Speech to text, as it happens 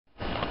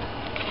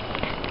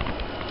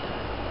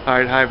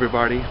Alright, hi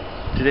everybody.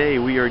 Today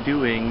we are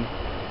doing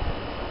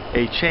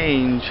a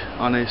change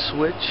on a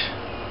switch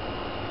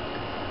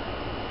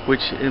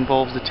which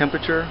involves the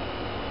temperature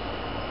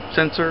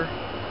sensor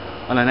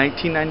on a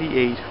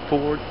 1998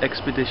 Ford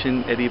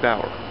Expedition Eddie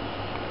Bauer.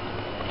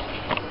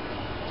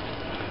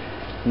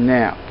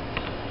 Now,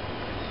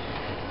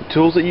 the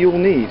tools that you will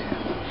need: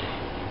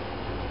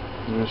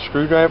 a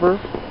screwdriver,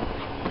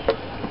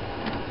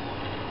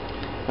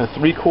 a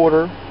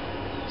 3/4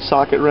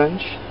 socket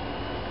wrench,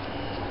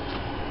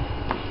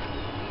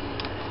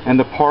 and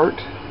the part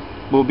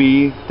will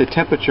be the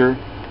temperature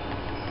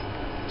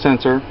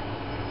sensor.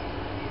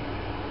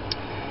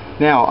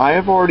 Now, I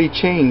have already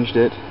changed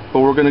it,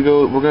 but we're gonna do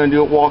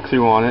a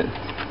walkthrough on it.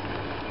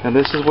 Now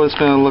this is what it's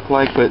gonna look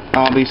like, but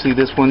obviously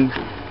this one,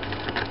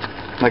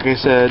 like I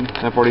said,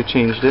 I've already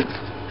changed it.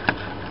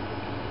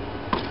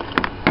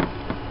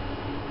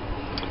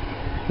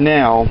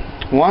 Now,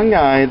 one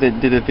guy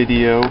that did a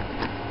video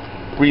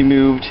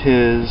removed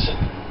his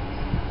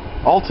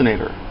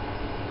alternator,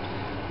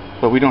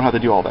 but we don't have to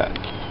do all that.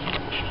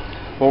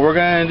 What we're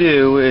going to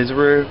do is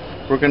we're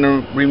going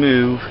to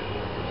remove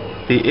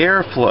the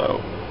airflow.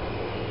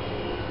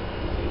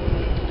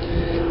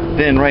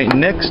 Then right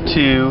next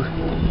to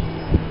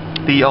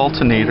the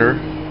alternator,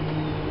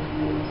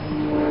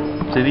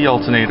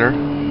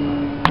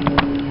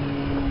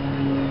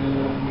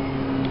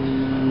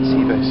 see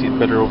if I see it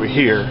better over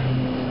here.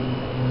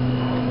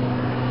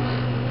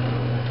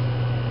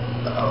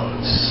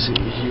 Let's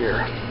see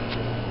here.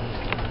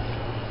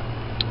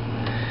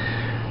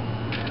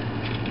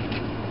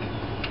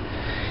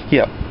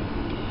 Yep.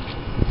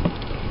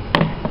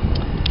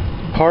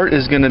 Part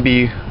is going to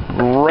be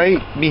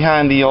right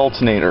behind the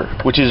alternator,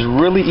 which is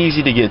really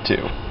easy to get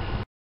to.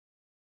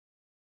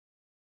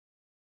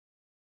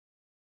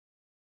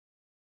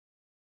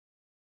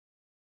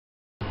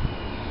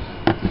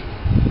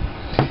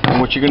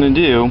 And what you're going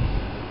to do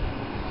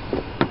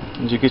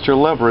is you get your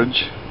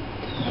leverage.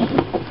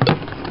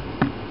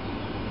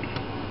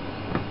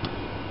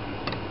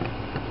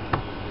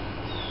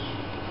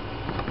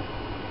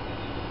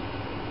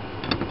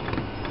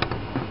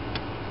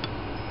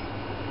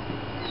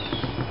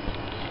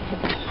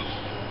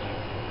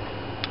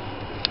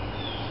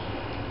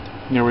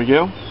 There we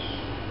go.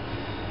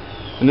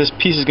 And this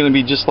piece is going to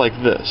be just like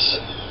this.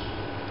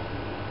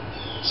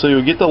 So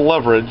you'll get the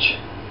leverage,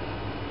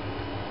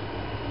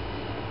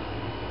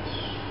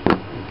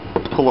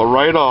 pull it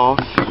right off,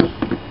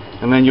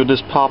 and then you'll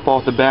just pop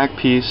off the back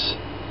piece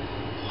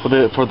for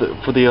the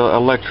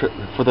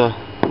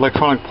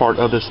electronic part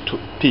of this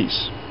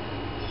piece.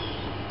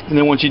 And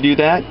then once you do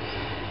that,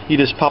 you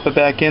just pop it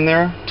back in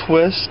there,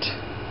 twist.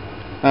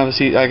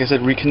 Obviously, like I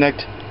said,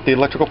 reconnect the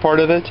electrical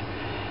part of it.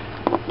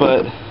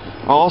 But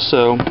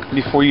also,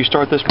 before you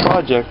start this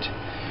project,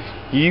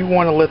 you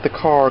want to let the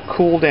car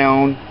cool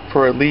down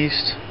for at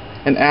least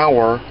an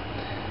hour,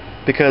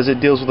 because it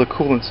deals with a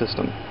coolant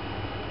system.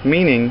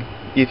 Meaning,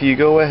 if you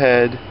go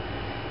ahead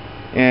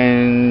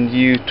and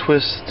you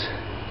twist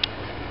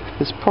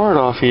this part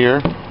off here,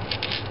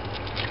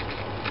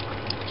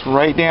 it's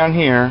right down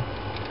here,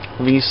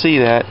 and you see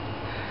that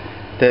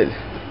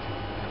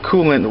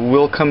coolant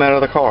will come out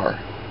of the car.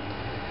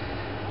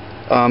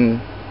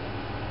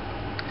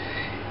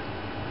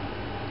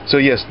 So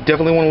yes,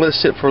 definitely want to let it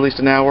sit for at least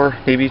an hour,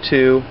 maybe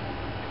two,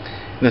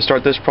 and then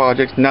start this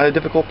project. Not a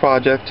difficult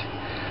project.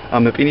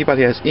 If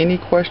anybody has any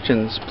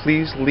questions,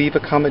 please leave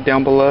a comment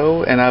down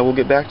below and I will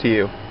get back to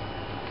you.